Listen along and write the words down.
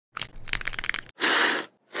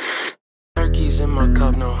Perkys in my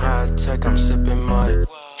cup, no high tech, I'm sipping mud.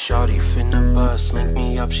 Shawty finna bust, link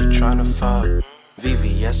me up, she tryna fuck.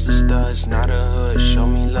 VVS the studs, not a hood, show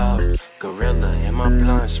me love. Gorilla in my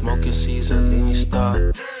blunt, smoking Caesar, leave me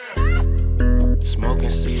stuck. Smoking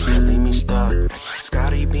Caesar, leave me stuck.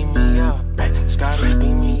 Scottie beat me up, Scottie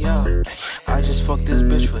beat me up. I just fucked this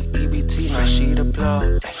bitch for EBT, now she the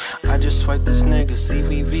plug. I just swiped this nigga,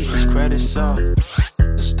 CVV, his credit's up.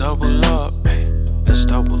 Let's double up, let's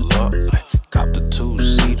double up. Cop the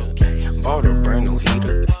two-seater, bought a brand new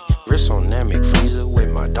heater. Wrist on namek, frieza,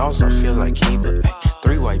 with my dogs I feel like kiba.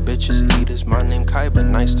 3 white bitches eaters, my name Kaiba,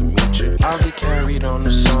 nice to meet you. I'll get carried on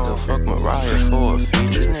the song, still fuck Mariah for a feature.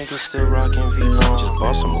 These niggas still rockin' Vlone, just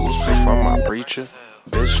bought some USPA from my preacher.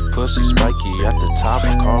 Bitch, pussy, spiky, at the top,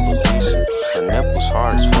 I call her Lisa. Her nipples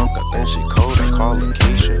hard as fuck, I think she cold, I call her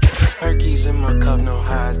Keisha. Perkys in my cup, no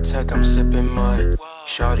high tech, I'm sipping mud.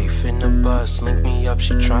 Shawty finna bust, link me up,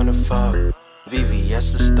 she tryna fuck.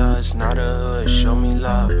 VVS the studs, not a hood, show me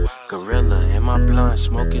love. Gorilla in my blunt,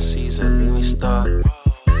 smoking Caesar, leave me stuck.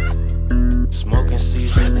 Smoking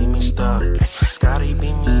Caesar, leave me stuck. Scottie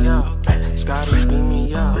beat me up, Scottie beat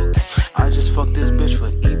me up. I just fucked this bitch for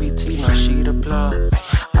EBT, now she the plug.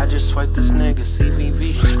 I just swiped this nigga,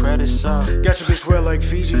 CVV, his credit's up. Got your bitch red like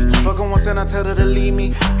Fiji. Fuckin' once and I tell her to leave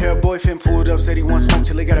me. Her boyfriend pulled up, said he want smoke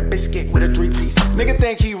till he got a biscuit with a 3-piece. Nigga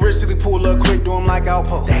think he rich till he pull up quick, do him like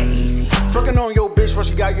Alpo. That easy. Fucking on your bitch while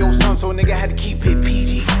she got your son, so a nigga had to keep it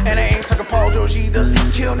PG. And I ain't talking Paul George either.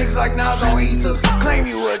 Kill niggas like Nas on ether. Claim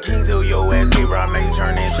you a king till your ass get right, man, you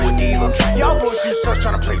turn into a diva. Y'all boys you such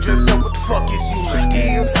tryna play dress up, what the fuck is you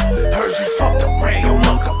Medea? Heard you fucked up, ran your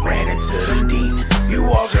luck up, ran into them demons. You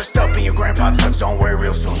all dressed up in your grandpa sucks, don't worry,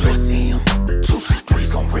 real soon you'll see him.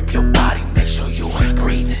 223's gon' rip your body, make sure you ain't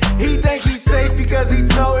breathing. He think he's safe because he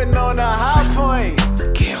towing on a high point.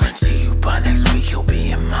 Guarantee you by next week he'll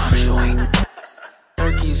be in my joint.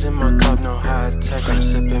 Perkys in my cup, no high tech, I'm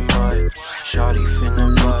sipping mud. Shawty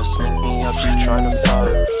finna bust, link me up, she tryna fuck.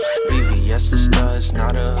 VVS the studs,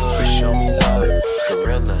 not a hood, show me love.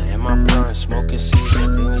 Gorilla in my blunt, smoking Caesar,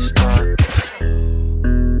 leave me stuck.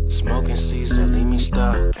 Smoking Caesar, leave me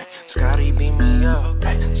stuck. Scottie beat me up,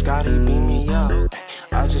 Scottie beat me up.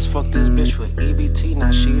 I just fucked this bitch for EBT,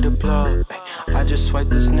 now she the plug. I just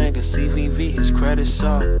swiped this nigga, CVV, his credit's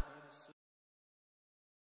up.